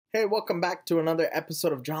Hey, welcome back to another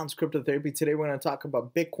episode of Johnscryptotherapy. Today we're going to talk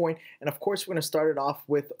about Bitcoin, and of course we're going to start it off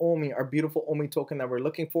with OMI, our beautiful OMI token that we're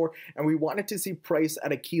looking for, and we wanted to see price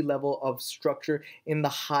at a key level of structure in the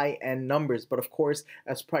high-end numbers. But of course,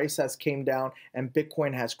 as price has came down and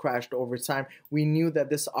Bitcoin has crashed over time, we knew that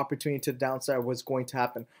this opportunity to downside was going to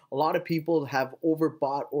happen. A lot of people have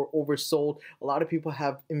overbought or oversold. A lot of people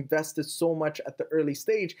have invested so much at the early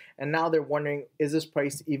stage, and now they're wondering, is this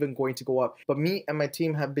price even going to go up? But me and my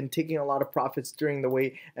team have been taking a lot of profits during the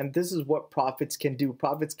way, and this is what profits can do.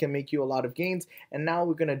 Profits can make you a lot of gains, and now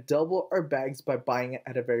we're going to double our bags by buying it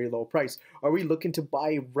at a very low price. Are we looking to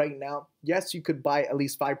buy right now? Yes, you could buy at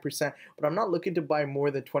least 5%, but I'm not looking to buy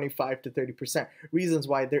more than 25 to 30%. Reasons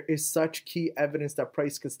why: there is such key evidence that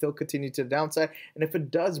price could still continue to the downside, and if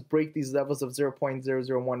it does break these levels of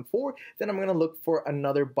 0.0014, then I'm going to look for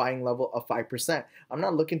another buying level of 5%. I'm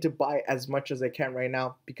not looking to buy as much as I can right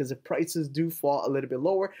now, because if prices do fall a little bit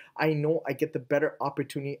lower, I know I get the better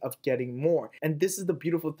opportunity of getting more. And this is the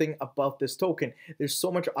beautiful thing about this token. There's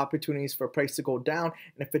so much opportunities for price to go down,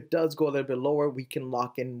 and if it does go a little bit lower, we can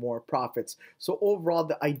lock in more profits. So overall,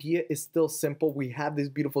 the idea is still simple. We have these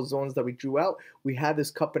beautiful zones that we drew out. We have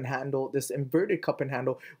this cup and handle, this inverted cup and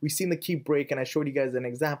handle. We've seen the key break, and I showed you guys an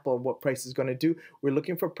example of what price is going to do. We're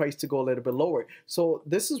looking for price to go a little bit lower. So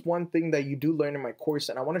this is one thing that you do learn in my course,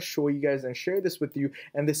 and I want to show you guys and share this with you.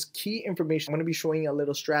 And this key information, I'm going to be showing you a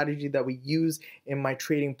little strategy that we use in my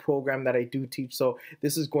trading program that I do teach. So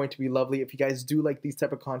this is going to be lovely. If you guys do like these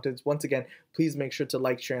type of contents, once again, please make sure to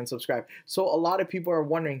like, share, and subscribe. So a lot of people are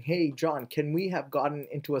wondering, hey, John, can we have gotten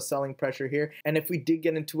into a selling pressure here? And if we did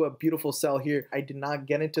get into a beautiful sell here, I did not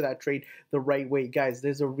get into that trade the right way. Guys,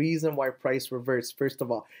 there's a reason why price reversed. First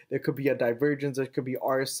of all, there could be a divergence, there could be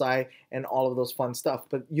RSI, and all of those fun stuff.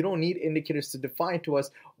 But you don't need indicators to define to us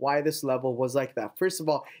why this level was like that. First of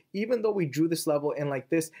all, even though we drew this level in like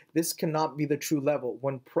this cannot be the true level.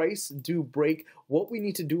 When price do break, what we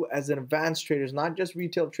need to do as an advanced traders, not just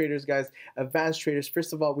retail traders, guys, advanced traders,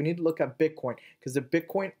 first of all, we need to look at Bitcoin, because if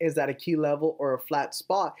Bitcoin is at a key level or a flat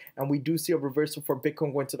spot, and we do see a reversal for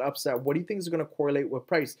Bitcoin going to the upside, what do you think is going to correlate with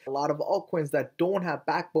price? A lot of altcoins that don't have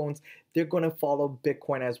backbones, they're going to follow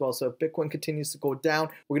Bitcoin as well. So if Bitcoin continues to go down,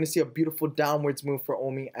 we're going to see a beautiful downwards move for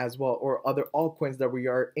OMI as well, or other altcoins that we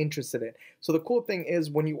are interested in. So the cool thing is,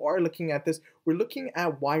 when you are looking at this, we're looking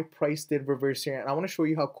at why price did reverse here, and I want to show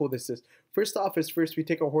you how cool this is. First off is, first we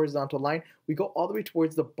take a horizontal line, we go all the way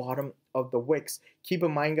towards the bottom of the wicks. Keep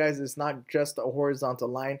in mind, guys, it's not just a horizontal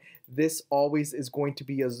line. This always is going to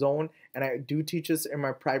be a zone, and I do teach this in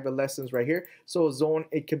my private lessons right here. So a zone,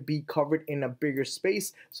 it could be covered in a bigger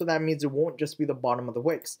space, so that means it won't just be the bottom of the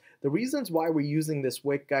wicks. The reasons why we're using this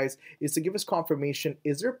wick, guys, is to give us confirmation,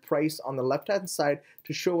 is there price on the left hand side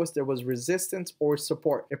to show us there was resistance or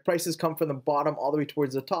support. If prices come from the bottom all the way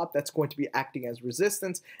towards the top, that's going to be acting as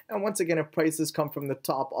resistance, and once again, if prices come from the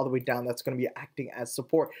top all the way down, that's going to be acting as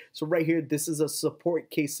support. So right here, this is a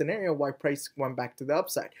support case scenario why price went back to the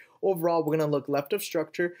upside. Overall, we're going to look left of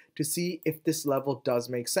structure to see if this level does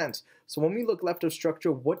make sense. So when we look left of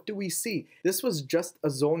structure, what do we see? This was just a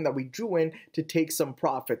zone that we drew in to take some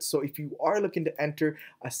profits. So if you are looking to enter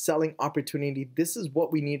a selling opportunity, this is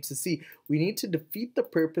what we need to see. We need to defeat the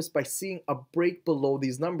purpose by seeing a break below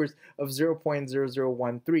these numbers of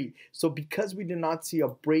 0.0013. So because we did not see a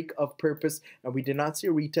break of purpose and we did not see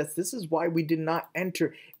a retest, this is why we did not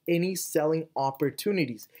enter any selling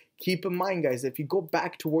opportunities. Keep in mind, guys, if you go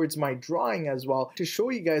back towards my drawing as well, to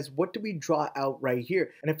show you guys what do we draw out right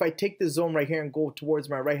here. And if I take this zone right here and go towards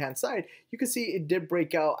my right hand side, you can see it did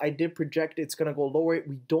break out. I did project it's going to go lower.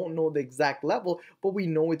 We don't know the exact level, but we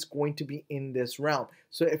know it's going to be in this realm.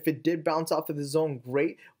 So if it did bounce off of the zone,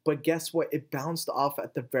 great. But guess what? It bounced off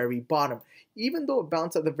at the very bottom. Even though it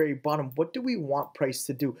bounced at the very bottom, what do we want price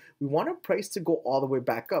to do? We want a price to go all the way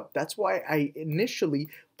back up. That's why I initially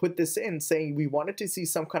put this in, saying we wanted to see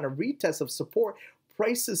some kind of retest of support,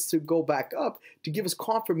 prices to go back up to give us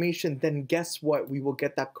confirmation. Then guess what? We will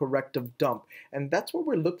get that corrective dump. And that's what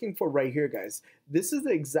we're looking for right here, guys. This is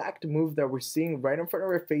the exact move that we're seeing right in front of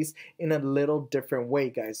our face in a little different way,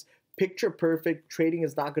 guys. Picture perfect. Trading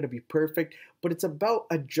is not going to be perfect, but it's about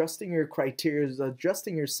adjusting your criteria,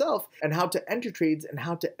 adjusting yourself, and how to enter trades and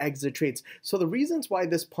how to exit trades. So the reasons why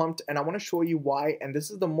this pumped, and I want to show you why, and this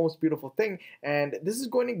is the most beautiful thing, and this is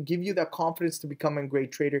going to give you that confidence to become a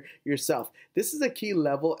great trader yourself. This is a key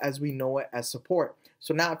level as we know it as support.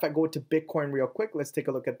 So now if I go to Bitcoin real quick, let's take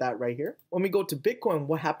a look at that right here. When we go to Bitcoin,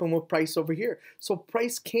 what happened with price over here? So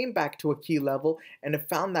price came back to a key level and it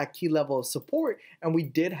found that key level of support, and we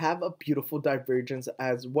did have a beautiful divergence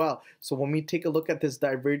as well. So when we take a look at this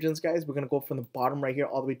divergence, guys, we're going to go from the bottom right here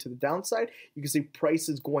all the way to the downside. You can see price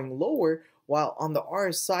is going lower, while on the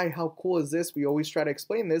RSI, how cool is this? We always try to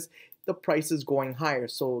explain this. The price is going higher.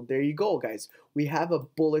 So there you go, guys. We have a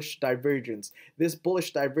bullish divergence. This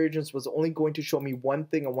bullish divergence was only going to show me one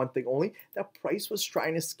thing and one thing only, that price was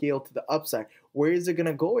trying to scale to the upside. Where is it going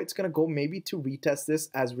to go? It's going to go maybe to retest this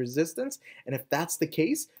as resistance. And if that's the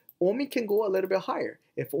case, OMI can go a little bit higher.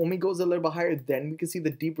 If OMI goes a little bit higher, then we can see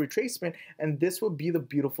the deep retracement, and this will be the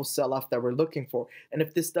beautiful sell-off that we're looking for. And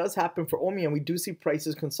if this does happen for OMI and we do see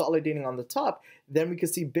prices consolidating on the top, then we can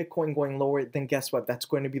see Bitcoin going lower. Then guess what? That's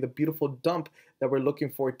going to be the beautiful dump that we're looking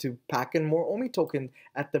for to pack in more OMI token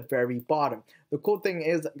at the very bottom. The cool thing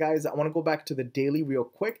is, guys, I want to go back to the daily real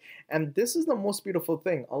quick, and this is the most beautiful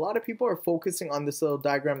thing. A lot of people are focusing on this little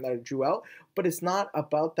diagram that I drew out, but it's not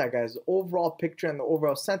about that, guys. The overall picture and the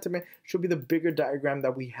overall sentiment should be the bigger diagram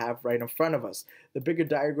that we have right in front of us. The bigger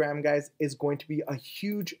diagram, guys, is going to be a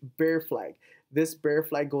huge bear flag. This bear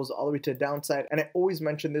flag goes all the way to the downside, and I always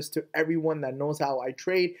mention this to everyone that knows how I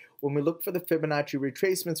trade. When we look for the Fibonacci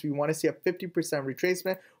retracements, we want to see a 50%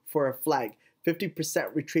 retracement for a flag. 50%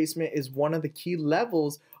 retracement is one of the key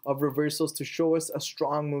levels of reversals to show us a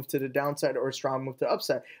strong move to the downside or a strong move to the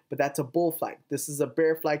upside, but that's a bull flag. This is a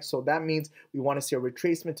bear flag, so that means we want to see a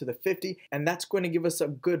retracement to the 50, and that's going to give us a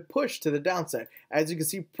good push to the downside. As you can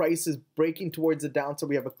see, price is breaking towards the downside.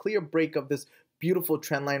 We have a clear break of this beautiful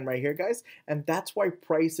trend line right here, guys, and that's why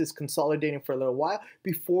price is consolidating for a little while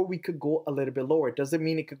before we could go a little bit lower. Does it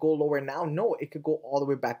mean it could go lower now? No, it could go all the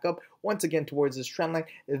way back up once again towards this trend line,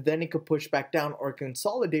 then it could push back down or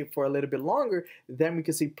consolidate for a little bit longer. Then we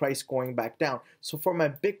can see price going back down. So for my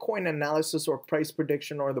Bitcoin analysis or price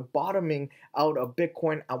prediction or the bottoming out of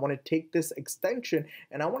Bitcoin, I want to take this extension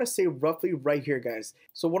and I want to say roughly right here, guys.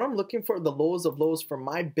 So what I'm looking for, the lows of lows for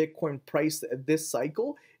my Bitcoin price this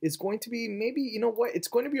cycle is going to be maybe, you know what, it's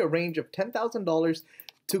going to be a range of $10,000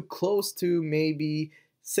 to close to maybe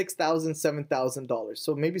 $6,000, $7,000.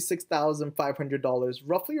 So maybe $6,500,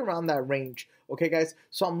 roughly around that range. Okay, guys,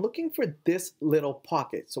 so I'm looking for this little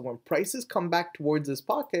pocket. So when prices come back towards this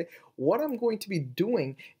pocket, what I'm going to be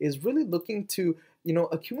doing is really looking to, you know,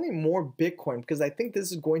 accumulate more Bitcoin, because I think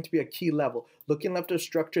this is going to be a key level. Looking left of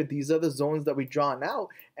structure, these are the zones that we drawn out,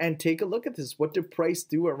 and take a look at this. What did price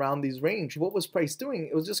do around these range? What was price doing?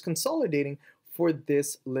 It was just consolidating for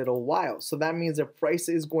this little while. So that means that price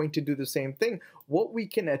is going to do the same thing. What we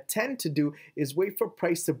can attend to do is wait for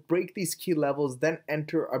price to break these key levels, then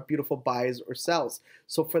enter our beautiful buys or sells.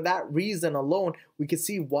 So for that reason alone, we can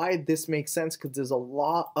see why this makes sense, because there's a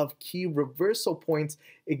lot of key reversal points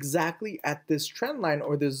exactly at this trend line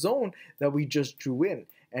or the zone that we just drew in.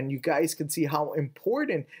 And you guys can see how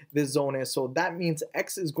important this zone is. So that means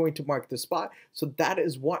X is going to mark the spot. So that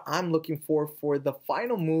is what I'm looking for the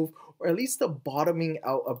final move, or at least the bottoming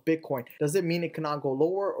out of Bitcoin. Does it mean it cannot go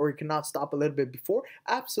lower or it cannot stop a little bit before?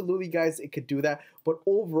 Absolutely, guys, it could do that. But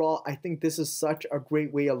overall, I think this is such a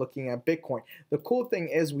great way of looking at Bitcoin. The cool thing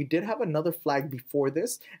is we did have another flag before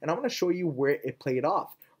this, and I'm going to show you where it played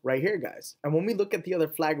off. Right here, guys. And when we look at the other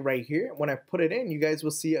flag right here, when I put it in, you guys will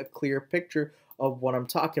see a clear picture of what I'm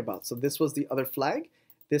talking about. So this was the other flag.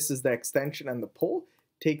 This is the extension and the pull.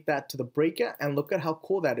 Take that to the breakout and look at how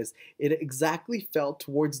cool that is. It exactly fell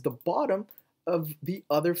towards the bottom of the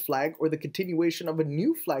other flag, or the continuation of a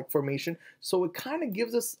new flag formation. So it kind of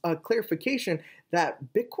gives us a clarification that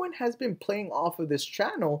Bitcoin has been playing off of this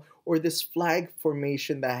channel or this flag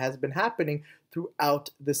formation that has been happening throughout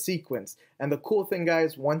the sequence. And the cool thing,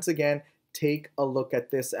 guys, once again, take a look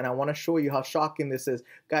at this, and I want to show you how shocking this is.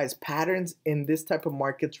 Guys, patterns in this type of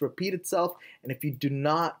markets repeat itself, and if you do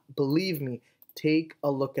not believe me, take a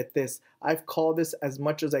look at this. I've called this as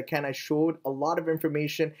much as I can. I showed a lot of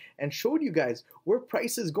information and showed you guys where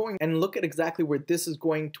price is going, and look at exactly where this is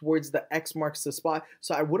going towards the X marks the spot.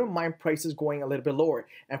 So I wouldn't mind prices going a little bit lower.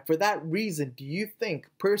 And for that reason, do you think,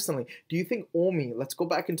 personally, do you think OMI, let's go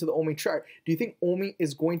back into the OMI chart, do you think OMI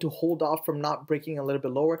is going to hold off from not breaking a little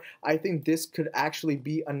bit lower? I think this could actually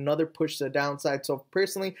be another push to the downside. So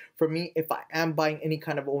personally, for me, if I am buying any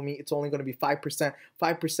kind of OMI, it's only going to be 5%.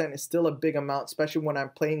 5% is still a big amount, especially when I'm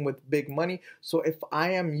playing with big money. So if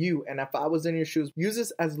I am you, and if I was in your shoes, use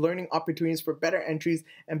this as learning opportunities for better entries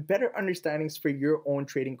and better understandings for your own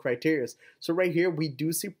trading criteria. So right here, we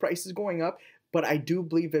do see prices going up, but I do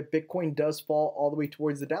believe that Bitcoin does fall all the way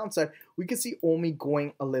towards the downside. we can see OMI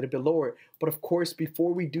going a little bit lower. But of course,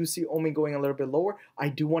 before we do see OMI going a little bit lower, I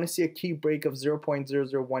do want to see a key break of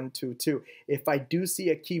 0.00122. If I do see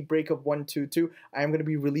a key break of 122, I am going to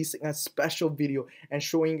be releasing a special video and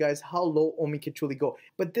showing you guys how low OMI can truly go.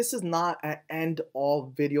 But this is not an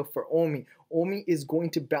end-all video for OMI. OMI is going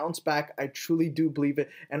to bounce back. I truly do believe it.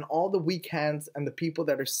 And all the weak hands and the people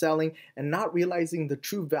that are selling and not realizing the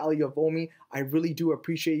true value of OMI, I really do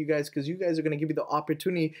appreciate you guys, because you guys are going to give me the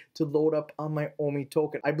opportunity to load up on my OMI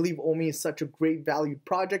token. I believe OMI is such a great valued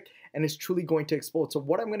project and it's truly going to explode. So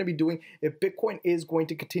what I'm going to be doing, if Bitcoin is going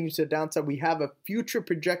to continue to the downside, we have a future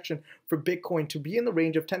projection for Bitcoin to be in the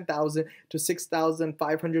range of $10,000 to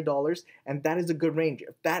 $6,500, and that is a good range.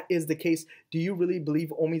 If that is the case, do you really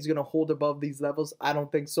believe OMI is going to hold above these levels? I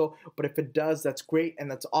don't think so, but if it does, that's great and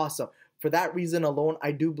that's awesome. For that reason alone,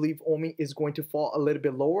 I do believe OMI is going to fall a little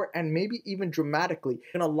bit lower and maybe even dramatically.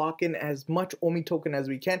 We're going to lock in as much OMI token as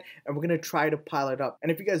we can, and we're going to try to pile it up.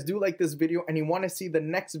 And if you guys do like this video and you want to see the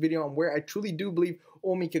next video on where I truly do believe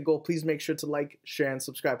OMI could go, please make sure to like, share, and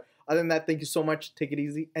subscribe. Other than that, thank you so much. Take it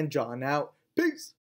easy, and John out. Peace.